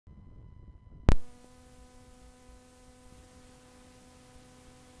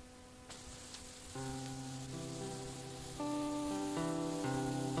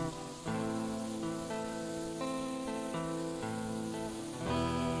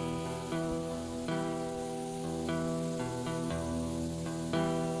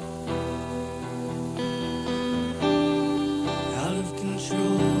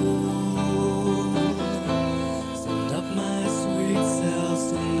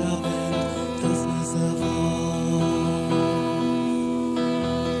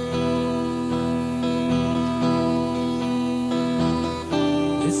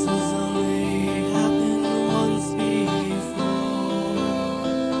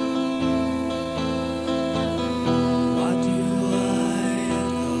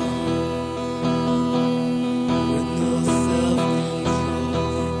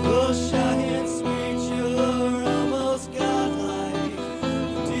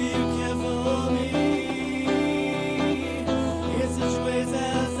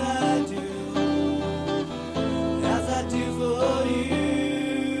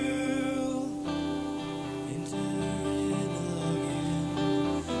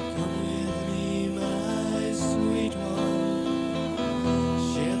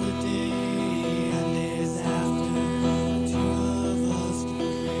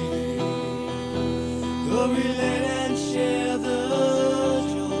relate and share the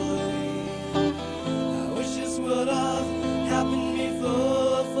joy. I wish this would have happened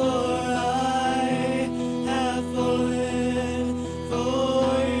before, for I have fallen for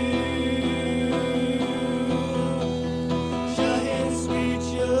you. Shy and sweet,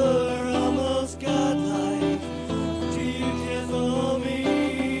 you're almost godlike. Do you care for me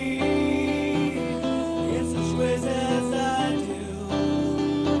in such ways as I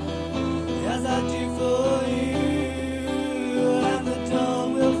do for you? And the dawn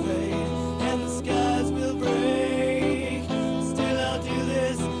will fade and the skies will break. Still I'll do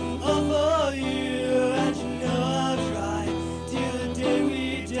this all for you, and you know I'll try till the day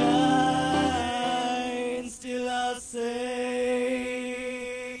we die. And still I'll say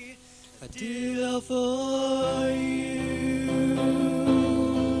I did it all for you.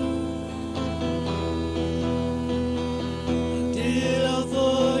 I did it all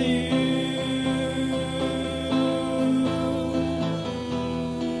for you.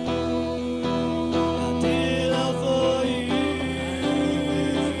 I did it all for you.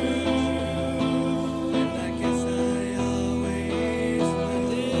 And I guess I always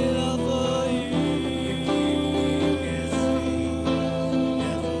did it all for you. You keep me guessing,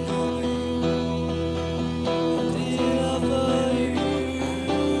 never knowing. I did it all for you. I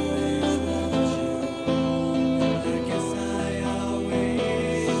always loved you. And I guess I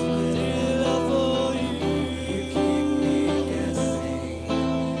always did it all for you. You keep me guessing,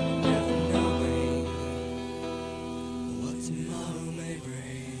 never knowing what tomorrow may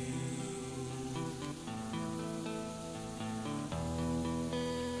bring.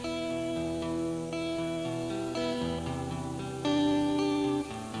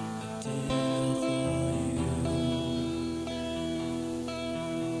 I did it all for you.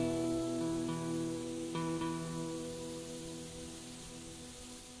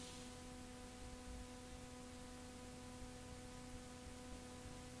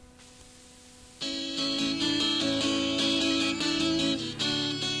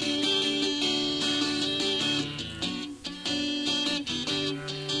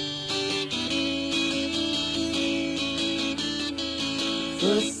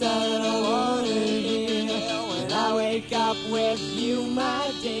 First that I wanna hear when I wake up with you,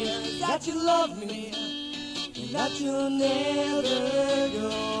 my dear, is that you love me and that you'll never go.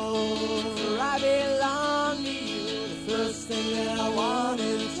 For I belong to you. The first thing that I want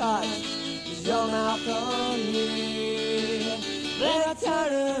to touch is your mouth on me. Then I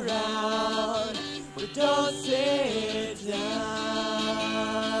turn around, but don't sit down.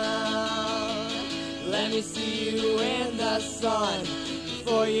 Let me see you in the sun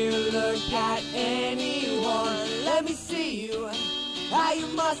before you look at anyone. Let me see you how you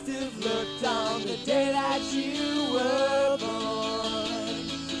must have looked on the day that you were born.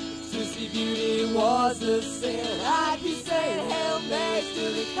 To see beauty was a sin, I'd be saying Hail Mary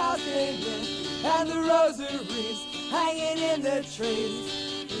to the Acoustic and the rosaries hanging in the trees.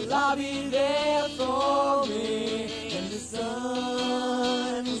 Will all be there for me, and the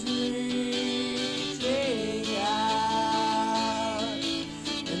sun's reaching out,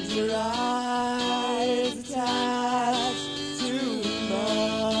 and your eyes attached to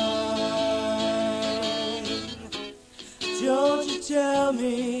mine. Don't you tell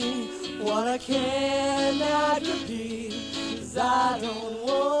me what I cannot repeat, 'cause I don't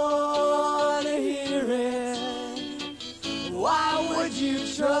wanna hear it. Why would you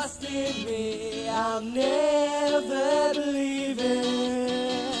trust in me? I'll never believe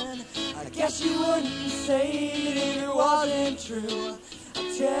it. I guess you wouldn't say it if it wasn't true.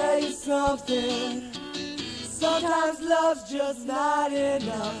 I'll tell you something, sometimes love's just not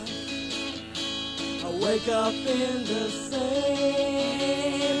enough. I wake up in the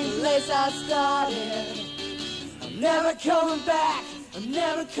same place I started. I'm never coming back, I'm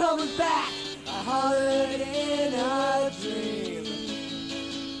never coming back. I hollered in a dream.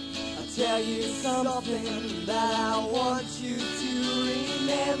 I'll tell you something that I want you to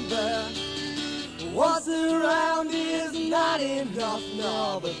remember. What's around is not enough,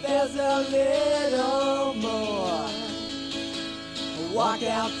 no, but there's a little more. Walk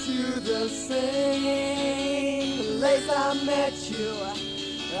out to the same place I met you.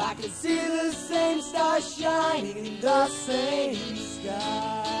 I can see the same stars shining in the same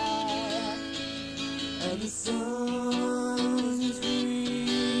sky, and the sun's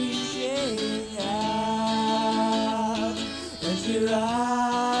reaching out, and your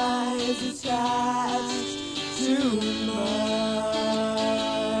eyes attached to mine.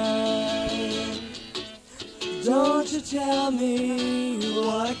 Don't you tell me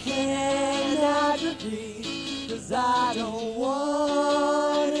what I cannot repeat, 'cause I don't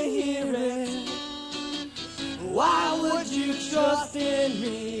wanna hear it. Why would you trust in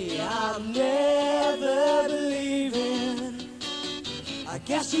me? I'm never believing. I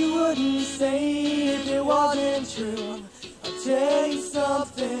guess you wouldn't say if it wasn't true. I'll tell you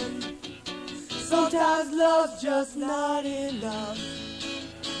something. Sometimes love's just not enough.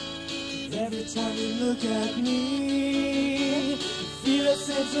 Every time you look at me, you feel a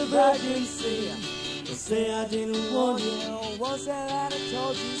sense of urgency. Don't say I didn't warn you. Once that I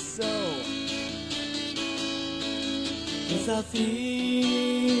told you so. 'Cause I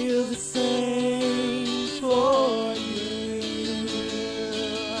feel the same for you.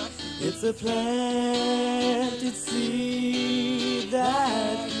 It's a planted seed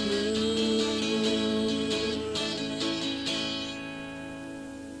that grew.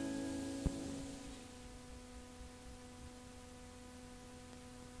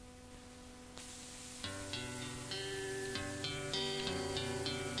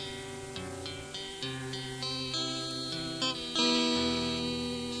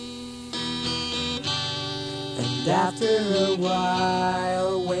 And after a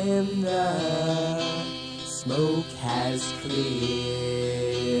while, when the smoke has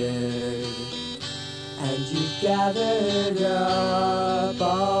cleared and you've gathered up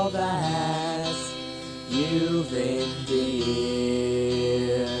all that you've endeared,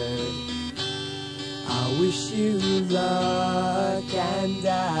 I wish you luck and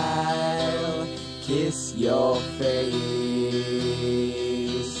I'll kiss your face.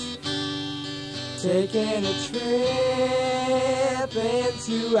 Taking a trip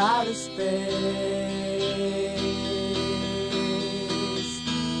into outer space.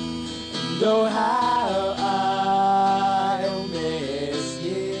 And oh, how I'll miss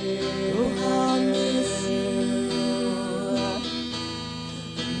you. Oh, I'll miss you.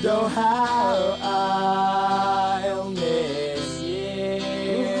 And oh, how I'll miss you.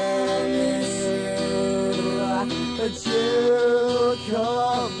 Oh, I'll miss you. But you'll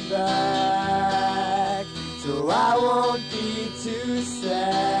come back, so I won't be too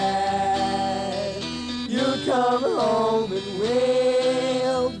sad. You'll come home and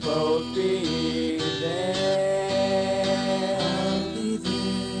we'll both be there. I'll be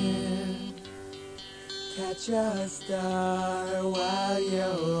there. Catch a star while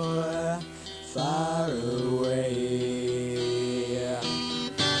you're far away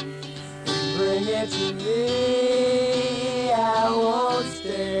and bring it to me. I won't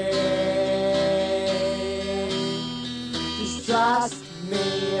stay. Just trust me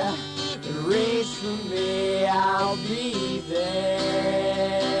and reach for me. I'll be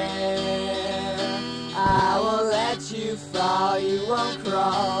there. I won't let you fall. You won't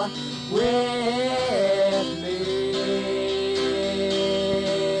crawl with me.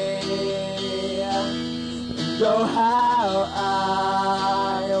 And oh, how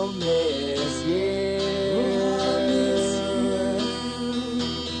I'll miss you.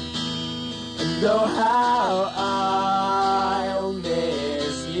 And oh, how I'll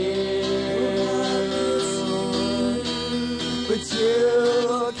miss you. But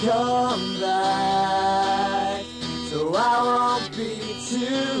you'll come back, so I won't be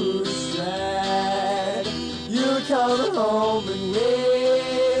too sad. You'll come home and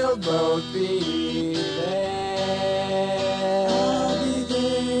we'll both be there. I'll be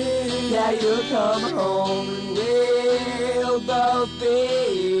there. Yeah, you'll come home and we'll both be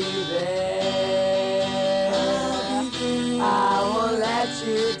there. I won't let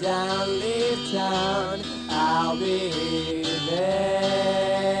you down, leave town, I'll be there.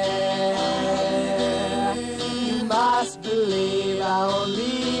 You must believe I won't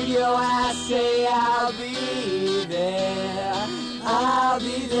leave you, I say I'll be there. I'll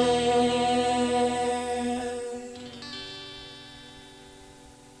be there.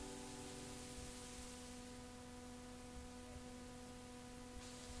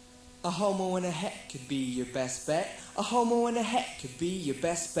 A homo and a het could be your best bet. A homo and a het could be your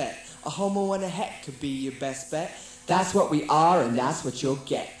best bet. A homo and a het could be your best bet. That's what we are and that's what you'll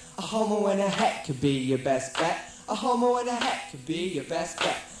get. A homo and a het could be your best bet. A homo and a het could be your best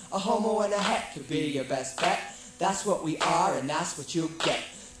bet. A homo and a het could be your best bet. That's what we are and that's what you'll get.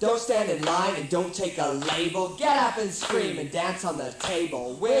 Don't stand in line and don't take a label. Get up and scream and dance on the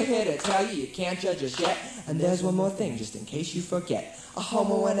table. We're here to tell you can't judge us yet. And there's one more thing just in case you forget. A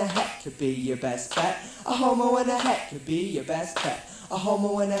homo and a het could be your best bet. A homo and a het could be your best bet. A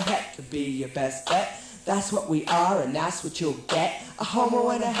homo and a het could be your best bet. That's what we are and that's what you'll get. A homo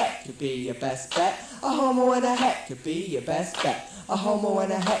and a het could be your best bet. A homo and a het could be your best bet. A homo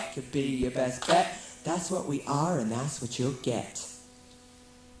and a het could be your best bet. That's what we are and that's what you'll get.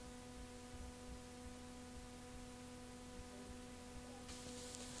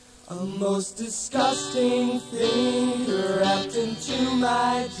 A A most disgusting thing crept into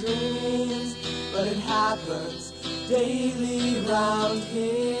my dreams, but it happens daily round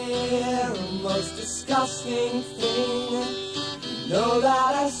here. A most disgusting thing. You know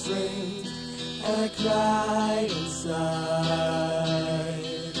that I screamed and I cried inside.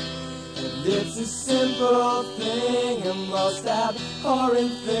 And it's a simple thing, a most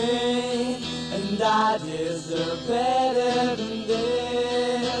abhorrent thing, and I deserve better than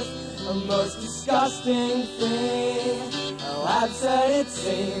this. A most disgusting thing, how absurd it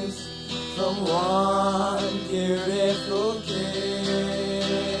seems, from one beautiful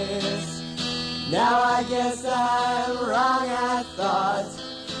kiss. Now I guess I'm wrong, I thought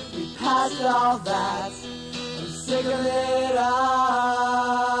we passed all that. I'm sick of it all.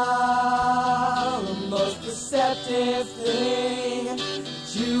 The most deceptive thing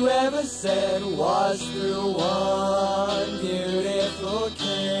that you ever said was through one beautiful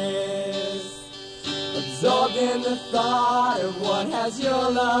kiss. Absorbed in the thought of what has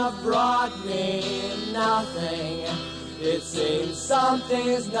your love brought me, nothing. It seems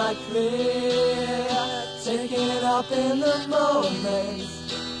something's not clear. Taken up in the moment,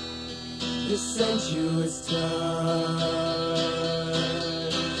 the sensuous touch.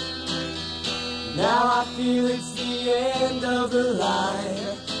 Now I feel it's the end of the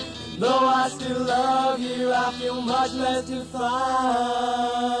line. Though I still love you, I feel much less to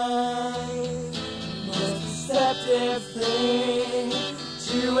find. Most deceptive thing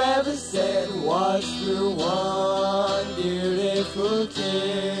you ever said was through one beautiful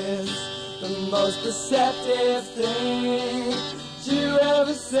kiss. The most deceptive thing you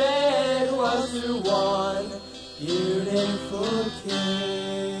ever said was through one beautiful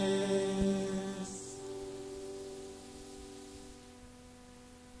kiss.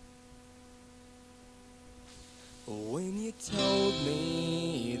 When you told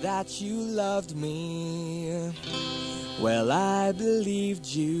me that you loved me, well, I believed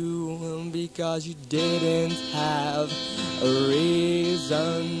you because you didn't have a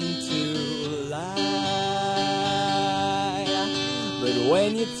reason to lie. But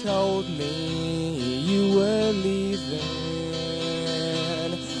when you told me you were leaving,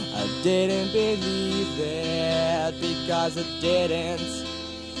 I didn't believe it because I didn't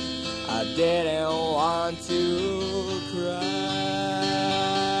want to cry.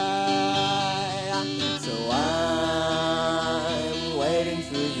 So I'm waiting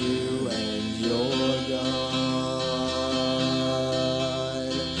for you and you're gone.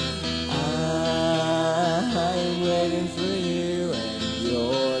 I'm waiting for you and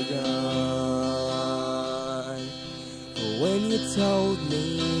you're gone. When you told me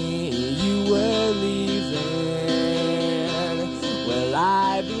you were leaving, well,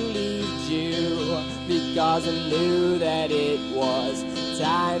 I believed you because I knew that it was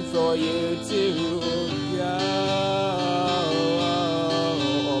time for you to go.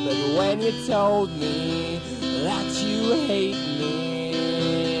 But when you told me that you hate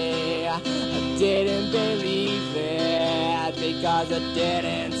me, I didn't believe it because I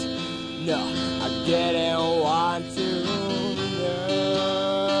didn't want to know.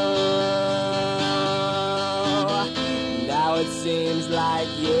 Now it seems like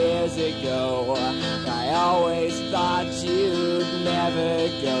years ago, I always thought you'd never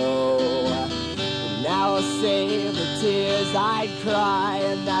go. Now I'll save the tears I'd cry,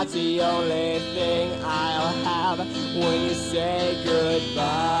 and that's the only thing I'll have when you say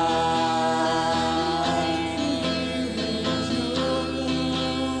goodbye.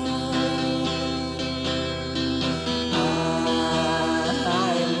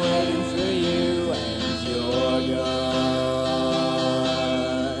 I'm waiting for you and you're gone.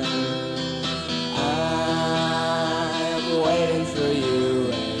 I'm waiting for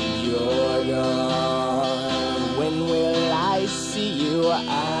you and you're gone. When will I see you? I'm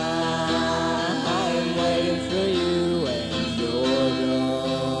waiting for you and you're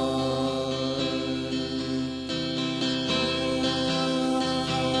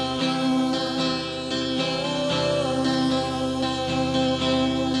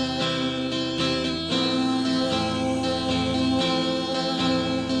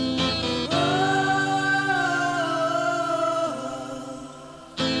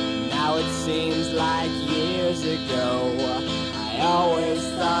Now it seems like years ago, I always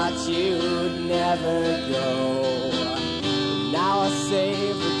thought you'd never go. Now I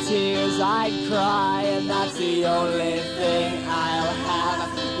save the tears I'd cry, and that's the only thing I'll have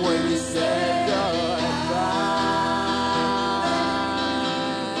when you say goodbye.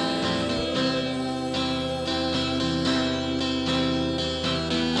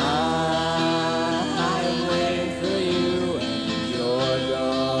 I'm waiting for you and you're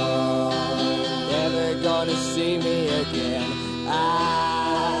gone.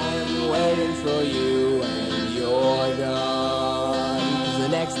 for you when you're gone. 'Cause the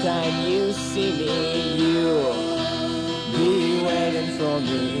next time you see me, you'll be waiting for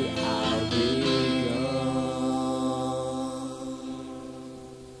me. I'll be gone.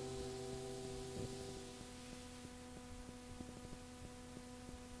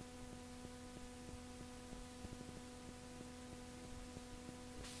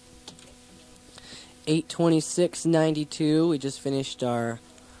 8/26/92. We just finished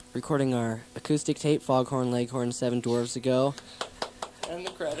recording our acoustic tape, Foghorn, Leghorn, 7 Dwarves ago. And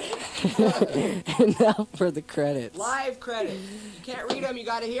the credit. And now for the credits. Live credits. You can't read them, you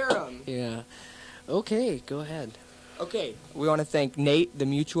gotta hear them. Yeah. Okay, go ahead. Okay, we want to thank Nate, the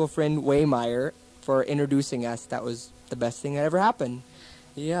mutual friend Waymeyer, for introducing us. That was the best thing that ever happened.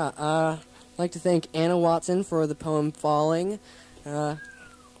 Yeah, I'd like to thank Anna Watson for the poem Falling. No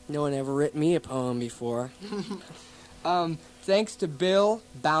one ever written me a poem before. Thanks to Bill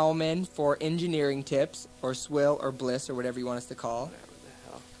Bauman for engineering tips, or Swill, or Bliss, or whatever you want us to call. Whatever the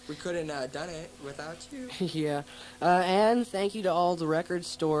hell. We couldn't have done it without you. Yeah. And thank you to all the record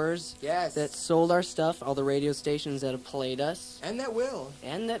stores Yes. that sold our stuff, all the radio stations that have played us, And that will.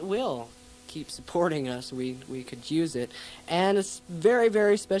 and that will keep supporting us. We could use it. And a very,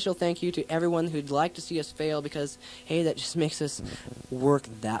 very special thank you to everyone who'd like to see us fail, because, hey, that just makes us work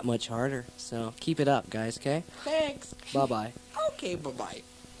that much harder. So keep it up, guys, okay? Thanks. Bye-bye. Okay, bye-bye.